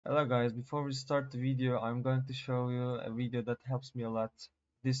Hello guys, before we start the video, I'm going to show you a video that helps me a lot,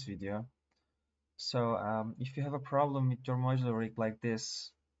 this video. So if you have a problem with your modular rig like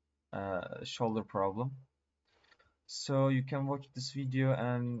this, shoulder problem, so you can watch this video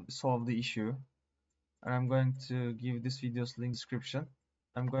and solve the issue. And I'm going to give this video's link description.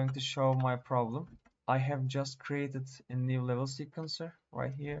 I'm going to show my problem. I have just created a new level sequencer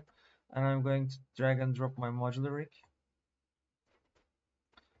right here, and I'm going to drag and drop my modular rig.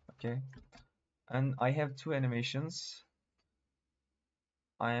 Okay, and I have two animations.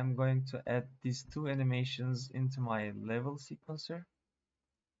 I am going to add these two animations into my level sequencer.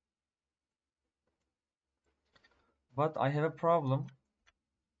 But I have a problem.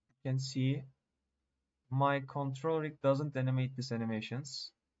 You can see my control rig doesn't animate these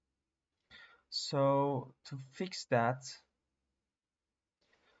animations. So to fix that,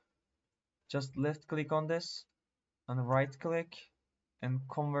 just left click on this and right click and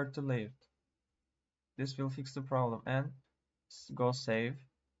convert to layout. This will fix the problem, and go save.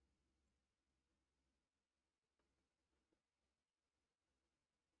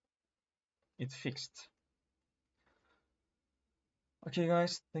 It fixed. Okay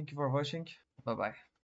guys, thank you for watching. Bye bye.